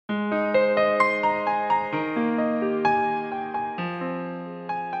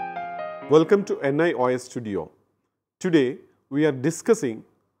Welcome to NIOS Studio. Today we are discussing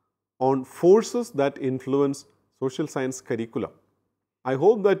on forces that influence social science curriculum. I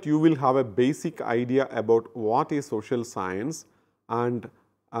hope that you will have a basic idea about what is social science and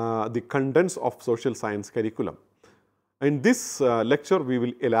the contents of social science curriculum. In this lecture we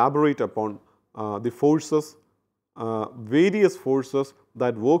will elaborate upon the forces, various forces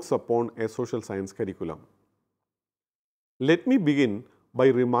that works upon a social science curriculum. Let me begin by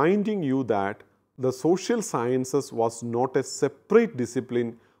reminding you that the social sciences was not a separate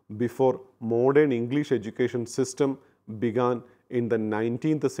discipline before modern English education system began in the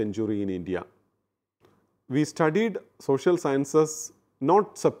 19th century in India. We studied social sciences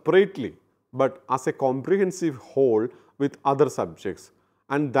not separately but as a comprehensive whole with other subjects,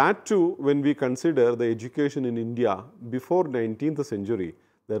 and that too when we consider the education in India before 19th century,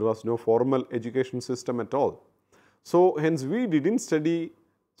 there was no formal education system at all. So, hence we didn't study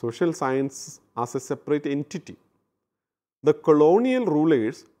social science as a separate entity. The colonial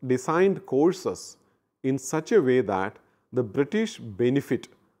rulers designed courses in such a way that the British benefit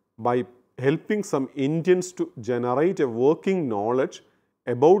by helping some Indians to generate a working knowledge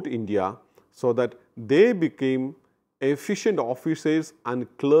about India so that they became efficient officers and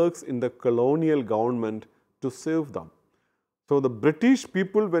clerks in the colonial government to serve them. So, the British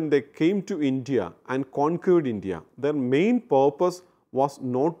people, when they came to India and conquered India, their main purpose was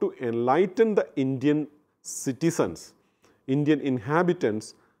not to enlighten the Indian citizens, Indian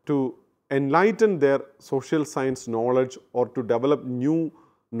inhabitants, to enlighten their social science knowledge or to develop new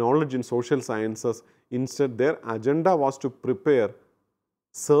knowledge in social sciences. Instead, their agenda was to prepare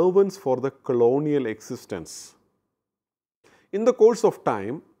servants for the colonial existence. In the course of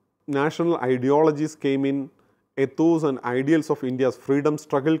time, national ideologies came in, ethos and ideals of India's freedom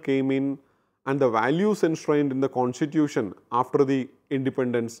struggle came in, and the values enshrined in the constitution after the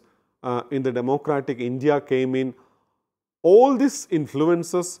independence in the democratic India came in. All these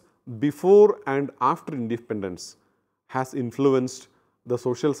influences before and after independence has influenced the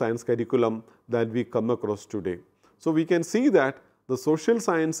social science curriculum that we come across today. So, we can see that the social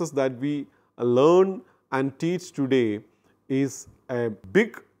sciences that we learn and teach today is a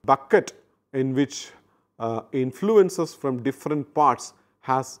big bucket in which influences from different parts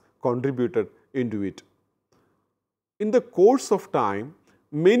has contributed into it. In the course of time,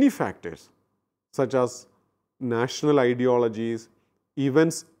 many factors such as national ideologies,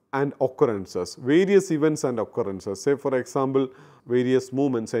 events and occurrences, various events and occurrences, say for example, various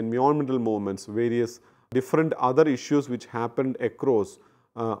movements, environmental movements, various different other issues which happened across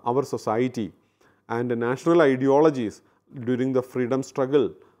our society, and the national ideologies during the freedom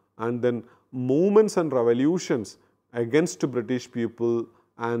struggle, and then movements and revolutions against British people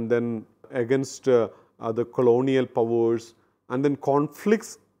and then against the colonial powers, and then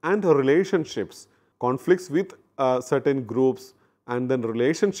conflicts and relationships, conflicts with certain groups, and then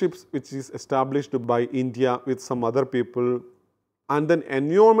relationships which is established by India with some other people, and then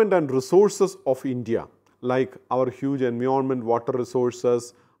environment and resources of India like our huge environment, water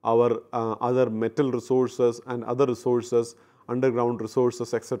resources, our other metal resources and other resources, underground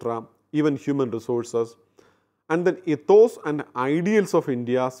resources, etc., even human resources, and then ethos and ideals of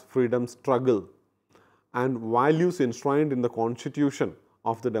India's freedom struggle and values enshrined in the constitution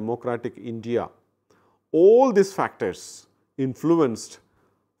of the democratic India. All these factors influenced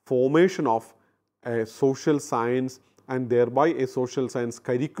formation of a social science and thereby a social science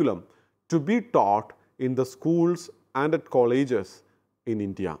curriculum to be taught in the schools and at colleges in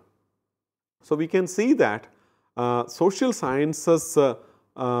India. So, we can see that social sciences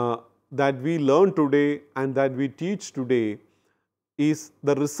that we learn today and that we teach today is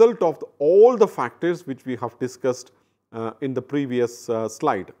the result of all the factors which we have discussed in the previous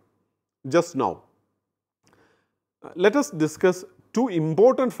slide just now. Let us discuss two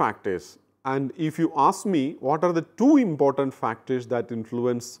important factors, and if you ask me what are the two important factors that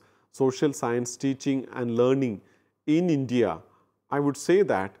influence social science teaching and learning in India, I would say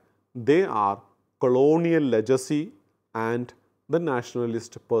that they are colonial legacy and the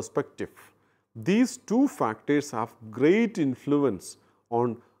nationalist perspective. These two factors have great influence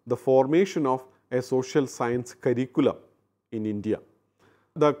on the formation of a social science curriculum in India.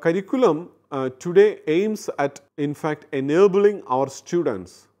 The curriculum today aims at, in fact, enabling our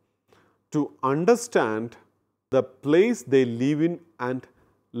students to understand the place they live in and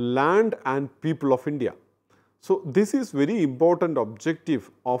land and people of India. So, this is very important objective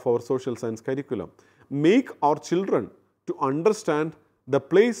of our social science curriculum. Make our children to understand the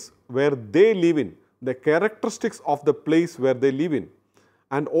place where they live in, the characteristics of the place where they live in,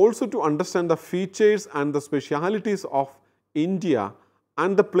 and also to understand the features and the specialities of India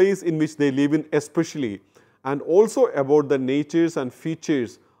and the place in which they live in especially, and also about the natures and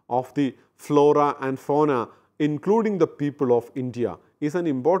features of the flora and fauna, including the people of India, is an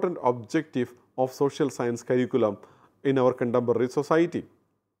important objective of social science curriculum in our contemporary society.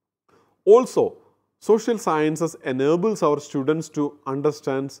 Also, social sciences enables our students to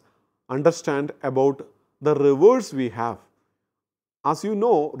understand about the rivers we have. As you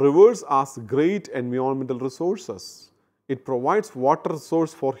know, rivers are great environmental resources. It provides water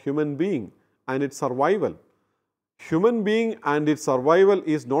source for human being and its survival. Human being and its survival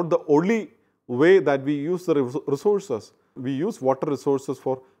is not the only way that we use the resources. We use water resources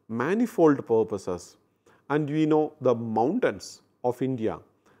for manifold purposes. And we know the mountains of India,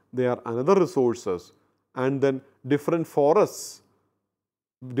 they are another resources, and then different forests,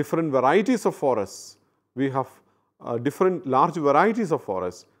 different varieties of forests. We have different large varieties of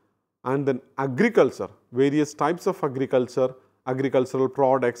forests, and then agriculture, various types of agriculture, agricultural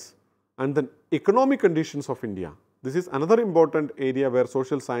products, and then economic conditions of India. This is another important area where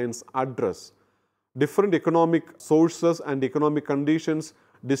social science address different economic sources and economic conditions,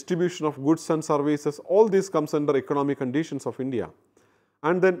 distribution of goods and services. All this comes under economic conditions of India.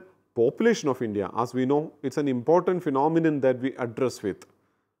 And then population of India, as we know, it's an important phenomenon that we address with.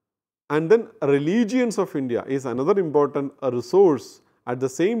 And then religions of India is another important resource, at the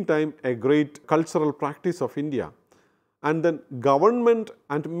same time a great cultural practice of India. And then government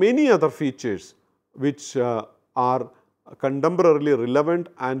and many other features which are contemporarily relevant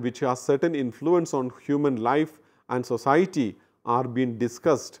and which have certain influence on human life and society are being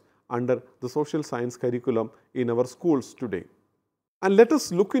discussed under the social science curriculum in our schools today. And let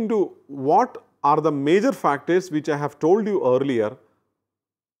us look into what are the major factors which I have told you earlier.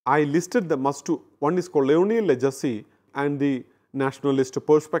 I listed them as two. One is colonial legacy and the nationalist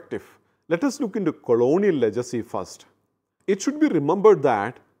perspective. Let us look into colonial legacy first. It should be remembered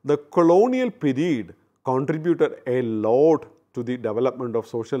that the colonial period contributed a lot to the development of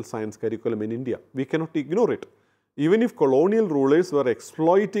social science curriculum in India. We cannot ignore it. Even if colonial rulers were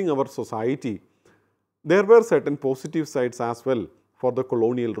exploiting our society, there were certain positive sides as well for the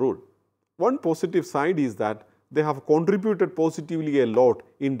colonial rule. One positive side is that they have contributed positively a lot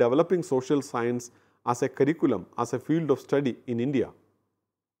in developing social science as a curriculum, as a field of study in India,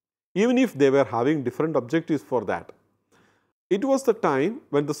 even if they were having different objectives for that. It was the time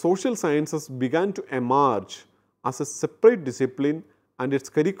when the social sciences began to emerge as a separate discipline and its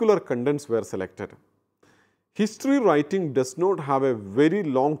curricular contents were selected. History writing does not have a very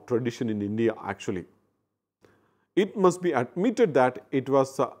long tradition in India actually. It must be admitted that it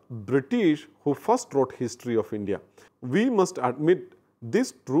was the British who first wrote history of India. We must admit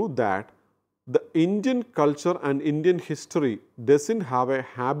this truth that the Indian culture and Indian history doesn't have a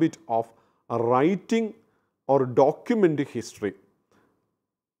habit of writing or documenting history.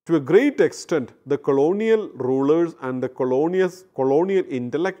 To a great extent, the colonial rulers and the colonial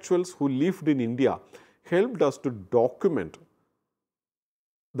intellectuals who lived in India helped us to document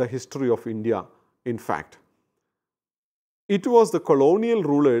the history of India, in fact. It was the colonial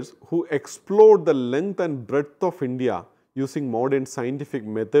rulers who explored the length and breadth of India using modern scientific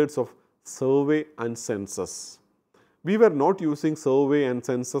methods of survey and census. We were not using survey and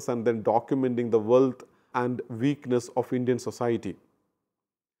census and then documenting the wealth and weakness of Indian society.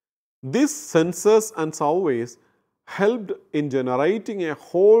 This census and surveys helped in generating a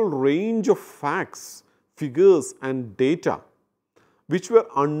whole range of facts, figures and data which were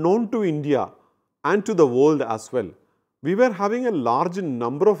unknown to India and to the world as well. We were having a large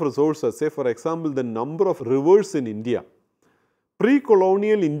number of resources, say for example the number of rivers in India.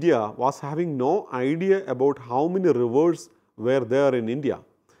 Pre-colonial India was having no idea about how many rivers were there in India.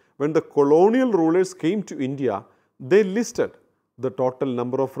 When the colonial rulers came to India, they listed the total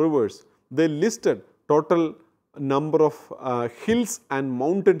number of rivers. They listed total number of hills and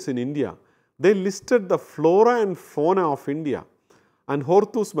mountains in India. They listed the flora and fauna of India. And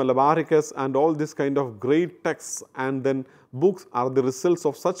Hortus Malabaricus and all this kind of great texts and then books are the results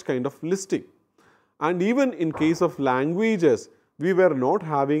of such kind of listing. And even in case of languages, we were not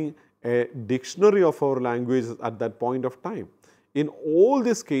having a dictionary of our languages at that point of time. In all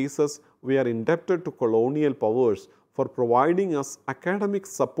these cases, we are indebted to colonial powers for providing us academic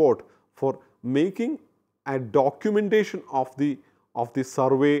support for making a documentation of the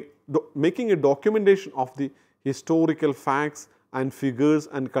survey, making a documentation of the historical facts and figures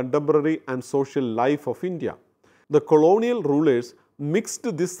and contemporary and social life of India. The colonial rulers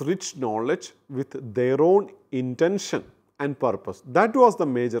mixed this rich knowledge with their own intention and purpose. That was the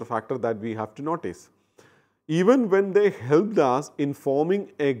major factor that we have to notice. Even when they helped us in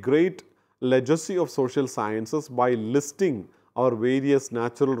forming a great legacy of social sciences by listing our various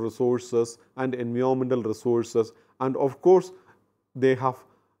natural resources and environmental resources, and of course they have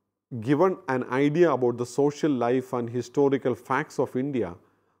given an idea about the social life and historical facts of India.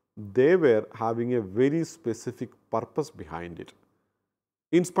 They were having a very specific purpose behind it.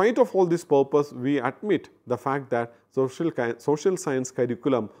 In spite of all this purpose, we admit the fact that social science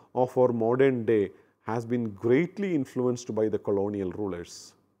curriculum of our modern day has been greatly influenced by the colonial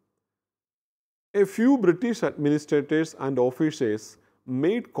rulers. A few British administrators and officers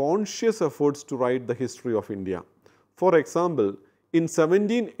made conscious efforts to write the history of India. For example, in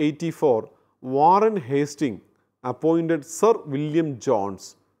 1784, Warren Hastings appointed Sir William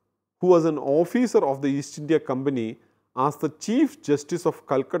Jones, who was an officer of the East India Company, as the Chief Justice of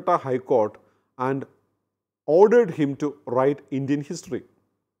Calcutta High Court and ordered him to write Indian history.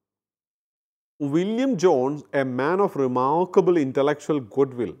 William Jones, a man of remarkable intellectual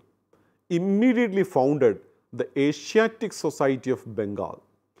goodwill, immediately founded the Asiatic Society of Bengal,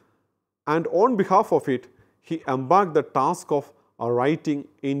 and on behalf of it, he embarked the task of writing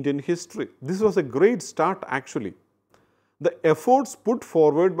Indian history. This was a great start actually. The efforts put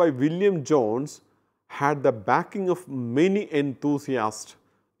forward by William Jones had the backing of many enthusiasts,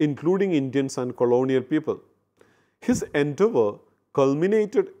 including Indians and colonial people. His endeavor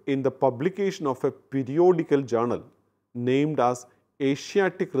culminated in the publication of a periodical journal named as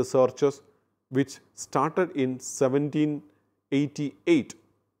Asiatic Researches, which started in 1788.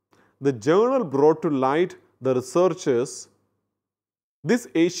 The journal brought to light the researches. This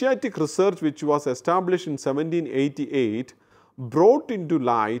Asiatic research, which was established in 1788, brought into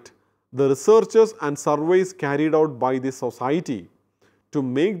light the researches and surveys carried out by the society to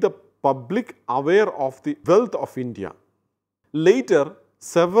make the public aware of the wealth of India. Later,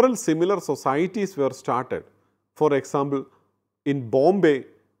 several similar societies were started. For example, in Bombay,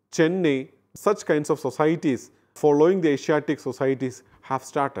 Chennai, such kinds of societies following the Asiatic societies have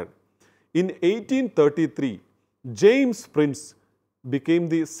started. In 1833, James Prince became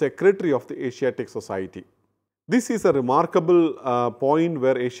the secretary of the Asiatic Society. This is a remarkable point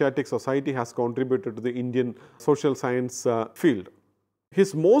where Asiatic Society has contributed to the Indian social science field.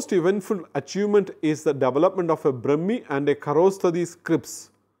 His most eventful achievement is the development of a Brahmi and a Kharosthai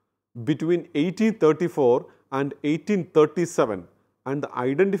scripts between 1834 and 1837 and the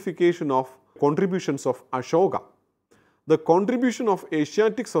identification of contributions of Ashoka. The contribution of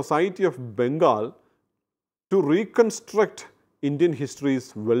Asiatic Society of Bengal to reconstruct Indian history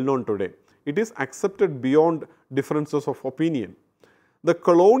is well known today. It is accepted beyond differences of opinion. The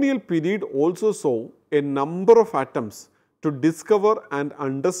colonial period also saw a number of attempts to discover and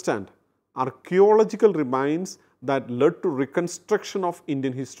understand archaeological remains that led to reconstruction of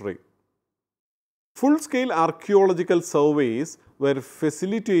Indian history. Full-scale archaeological surveys were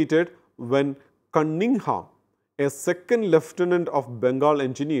facilitated when Cunningham, a second lieutenant of Bengal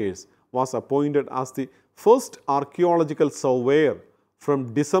engineers, was appointed as the first archaeological surveyor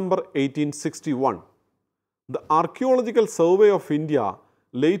from December 1861. The Archaeological Survey of India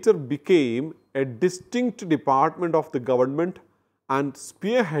later became a distinct department of the government and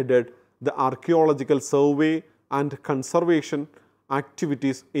spearheaded the archaeological survey and conservation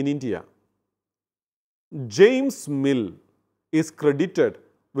activities in India. James Mill is credited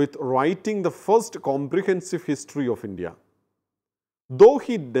with writing the first comprehensive history of India. Though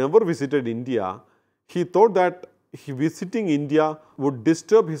he never visited India, he thought that visiting India would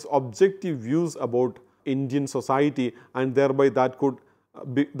disturb his objective views about Indian society, and thereby that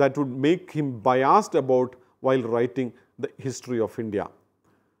would make him biased about while writing the history of India.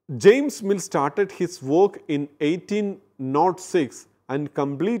 James Mill started his work in 1806 and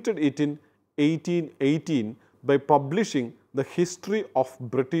completed it in 1818 by publishing the History of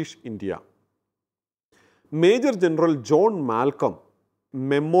British India. Major General John Malcolm,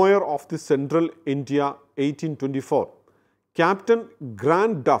 Memoir of the Central India 1824. Captain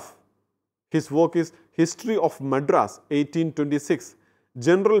Grant Duff, his work is History of Madras 1826.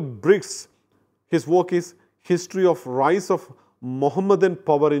 General Briggs, his work is History of Rise of Mohammedan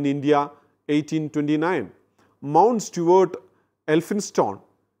Power in India 1829. Mount Stuart Elphinstone,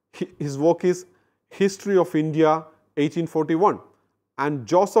 his work is History of India 1841. And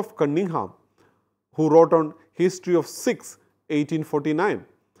Joseph Cunningham, who wrote on History of Sikhs 1849,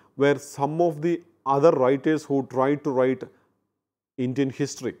 were some of the other writers who tried to write Indian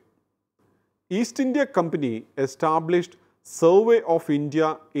history. East India Company established Survey of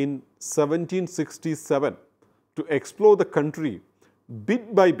India in 1767 to explore the country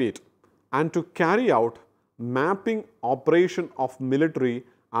bit by bit and to carry out mapping operation of military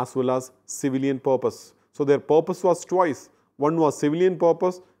as well as civilian purpose. So their purpose was twice. One was civilian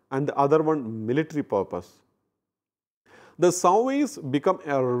purpose and the other one military purpose. The surveys become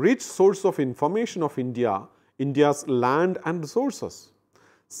a rich source of information of India's land and resources.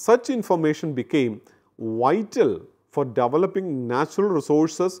 Such information became vital for developing natural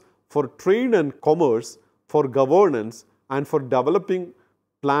resources, for trade and commerce, for governance, and for developing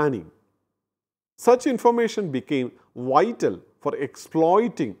planning. Such information became vital for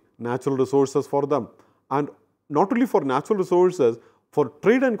exploiting natural resources for them, and not only for natural resources, for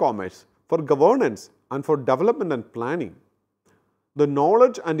trade and commerce, for governance, and for development and planning. The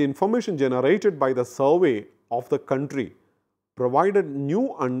knowledge and information generated by the survey of the country provided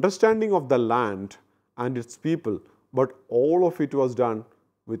new understanding of the land and its people, but all of it was done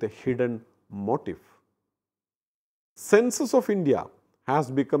with a hidden motive. Census of India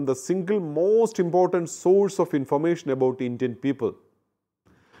has become the single most important source of information about Indian people.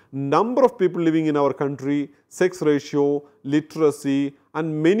 Number of people living in our country, sex ratio, literacy,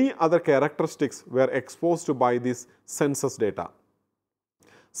 and many other characteristics were exposed by this census data.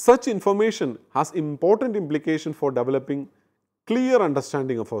 Such information has important implications for developing clear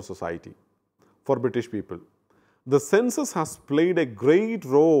understanding of our society for British people. The census has played a great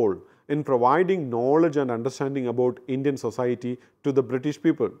role in providing knowledge and understanding about Indian society to the British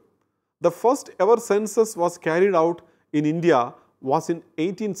people. The first ever census was carried out in India was in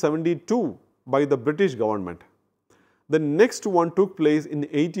 1872 by the British government. The next one took place in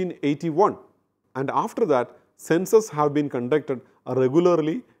 1881, and after that census have been conducted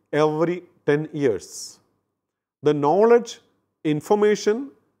regularly every 10 years. The knowledge, information,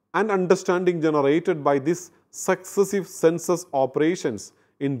 and understanding generated by these successive census operations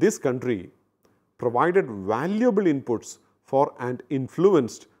in this country provided valuable inputs for and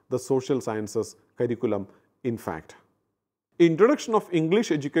influenced the social sciences curriculum in fact. Introduction of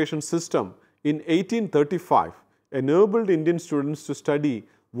English education system in 1835 enabled Indian students to study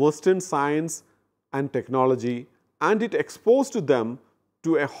Western science and technology, and it exposed them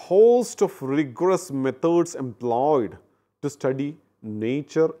to a host of rigorous methods employed to study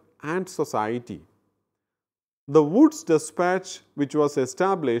nature and society. The Woods Dispatch, which was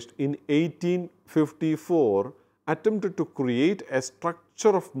established in 1854, attempted to create a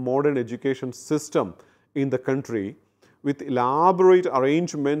structure of modern education system in the country with elaborate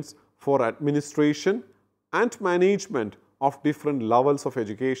arrangements for administration and management of different levels of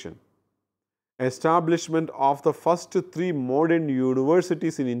education. Establishment of the first 3 modern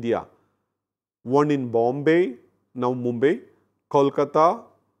universities in India, one in Bombay, now Mumbai, Kolkata,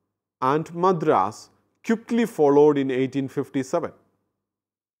 and Madras, quickly followed in 1857.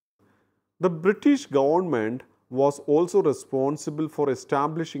 The British government was also responsible for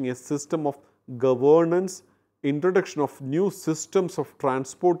establishing a system of governance, introduction of new systems of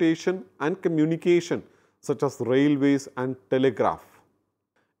transportation and communication such as railways and telegraph,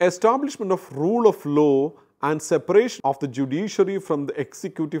 establishment of rule of law and separation of the judiciary from the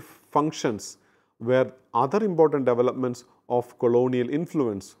executive functions were other important developments of colonial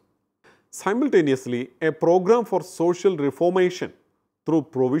influence. Simultaneously, a program for social reformation through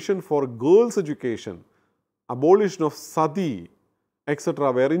provision for girls' education, abolition of sati,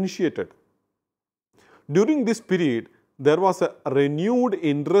 etc. were initiated. During this period, there was a renewed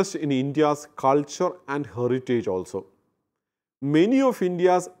interest in India's culture and heritage also. Many of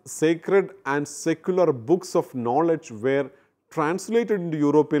India's sacred and secular books of knowledge were translated into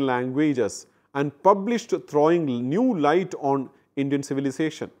European languages and published, throwing new light on Indian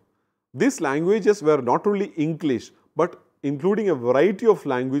civilization. These languages were not only English, but including a variety of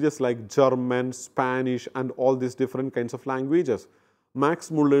languages like German, Spanish, and all these different kinds of languages. Max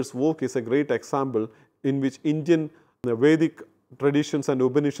Muller's work is a great example in which Indian Vedic traditions and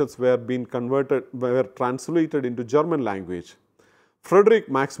Upanishads were translated into German language. Frederick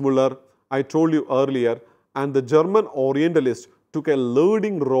Max Muller, I told you earlier, and the German Orientalist took a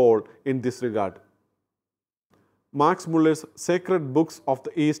leading role in this regard. Max Muller's Sacred Books of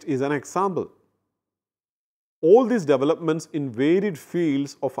the East is an example. All these developments in varied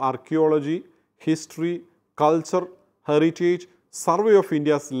fields of archaeology, history, culture, heritage, survey of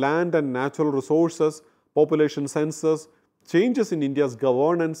India's land and natural resources, population census, changes in India's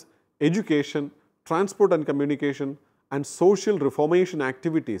governance, education, transport and communication, and social reformation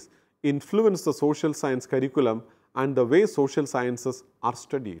activities influence the social science curriculum and the way social sciences are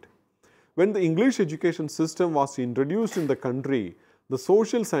studied. When the English education system was introduced in the country, the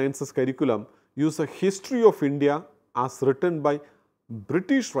social sciences curriculum used a history of India as written by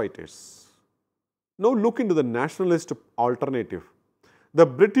British writers. Now look into the nationalist alternative. The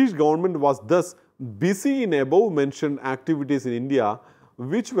British government was thus busy in above mentioned activities in India,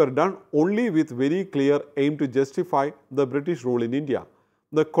 which were done only with very clear aim to justify the British rule in India.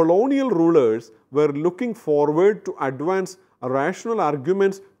 The colonial rulers were looking forward to advance rational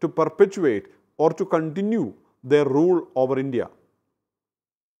arguments to perpetuate or to continue their rule over India.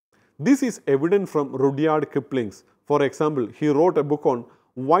 This is evident from Rudyard Kipling's. For example, he wrote a book on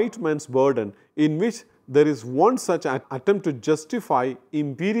white man's burden, in which there is one such attempt to justify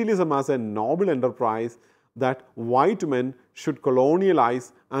imperialism as a noble enterprise, that white men should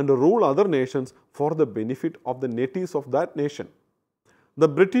colonialize and rule other nations for the benefit of the natives of that nation. The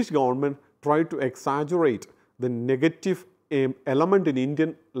British government tried to exaggerate the negative element in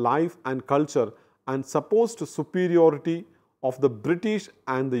Indian life and culture and supposed superiority of the British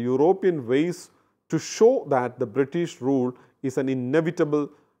and the European ways to show that the British rule is an inevitable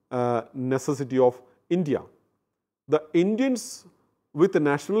necessity of India. The Indians with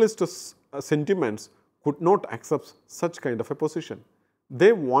nationalist sentiments could not accept such kind of a position.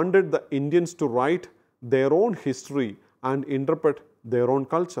 They wanted the Indians to write their own history and interpret their own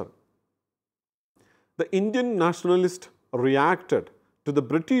culture. The Indian nationalists reacted to the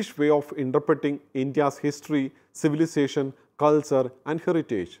British way of interpreting India's history, civilization, culture and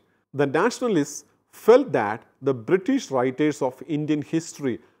heritage. The nationalists felt that the British writers of Indian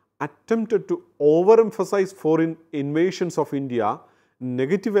history attempted to overemphasize foreign invasions of India,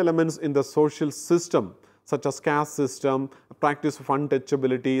 negative elements in the social system such as caste system, practice of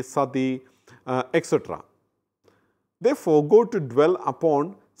untouchability, sati, etc. They forgot to dwell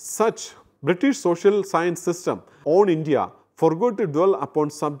upon such British social science system on India, forgot to dwell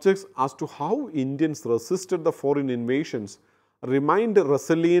upon subjects as to how Indians resisted the foreign invasions, remained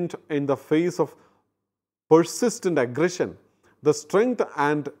resilient in the face of persistent aggression, the strength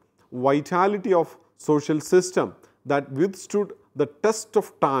and vitality of social system that withstood the test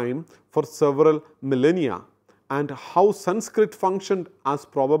of time for several millennia, and how Sanskrit functioned as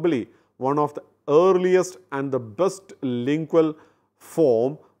probably one of the earliest and the best lingual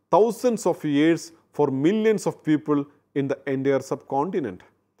form thousands of years for millions of people in the entire subcontinent.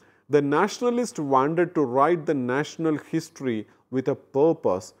 The nationalists wanted to write the national history with a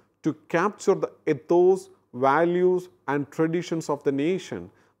purpose to capture the ethos, values and traditions of the nation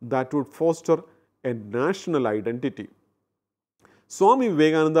that would foster a national identity. Swami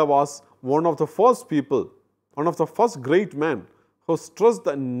Vivekananda was one of the first people, one of the first great men who stressed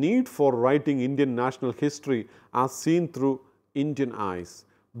the need for writing Indian national history as seen through Indian eyes.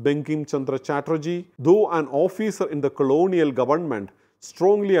 Bankim Chandra Chatterjee, though an officer in the colonial government,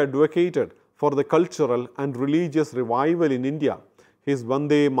 strongly advocated for the cultural and religious revival in India. His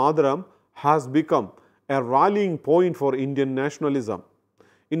Vande Mataram has become a rallying point for Indian nationalism.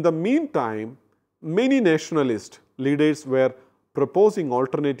 In the meantime, many nationalist leaders were proposing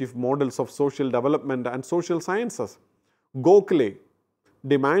alternative models of social development and social sciences. Gokhale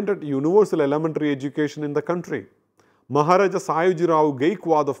demanded universal elementary education in the country. Maharaja Sayajirao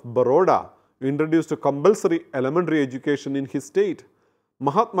Gaikwad of Baroda introduced a compulsory elementary education in his state.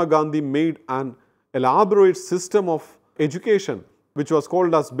 Mahatma Gandhi made an elaborate system of education which was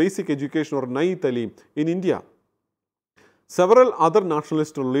called as basic education or Nai Talim in India. Several other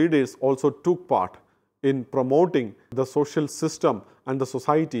nationalist leaders also took part in promoting the social system and the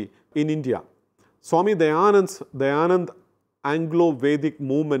society in India. Swami Dayanand Anglo-Vedic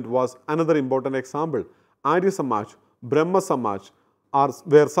movement was another important example. Arya Samaj, Brahma Samaj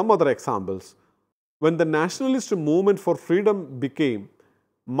were some other examples. When the nationalist movement for freedom became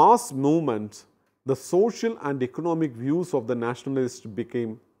mass movements, the social and economic views of the nationalists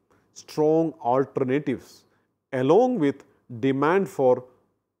became strong alternatives, along with demand for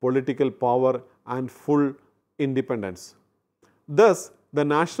political power and full independence. Thus, the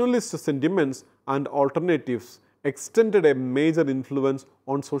nationalist sentiments and alternatives extended a major influence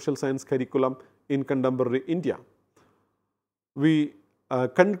on social science curriculum in contemporary India. We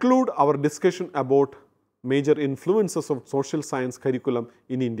conclude our discussion about major influences of social science curriculum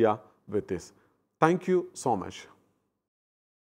in India with this. Thank you so much.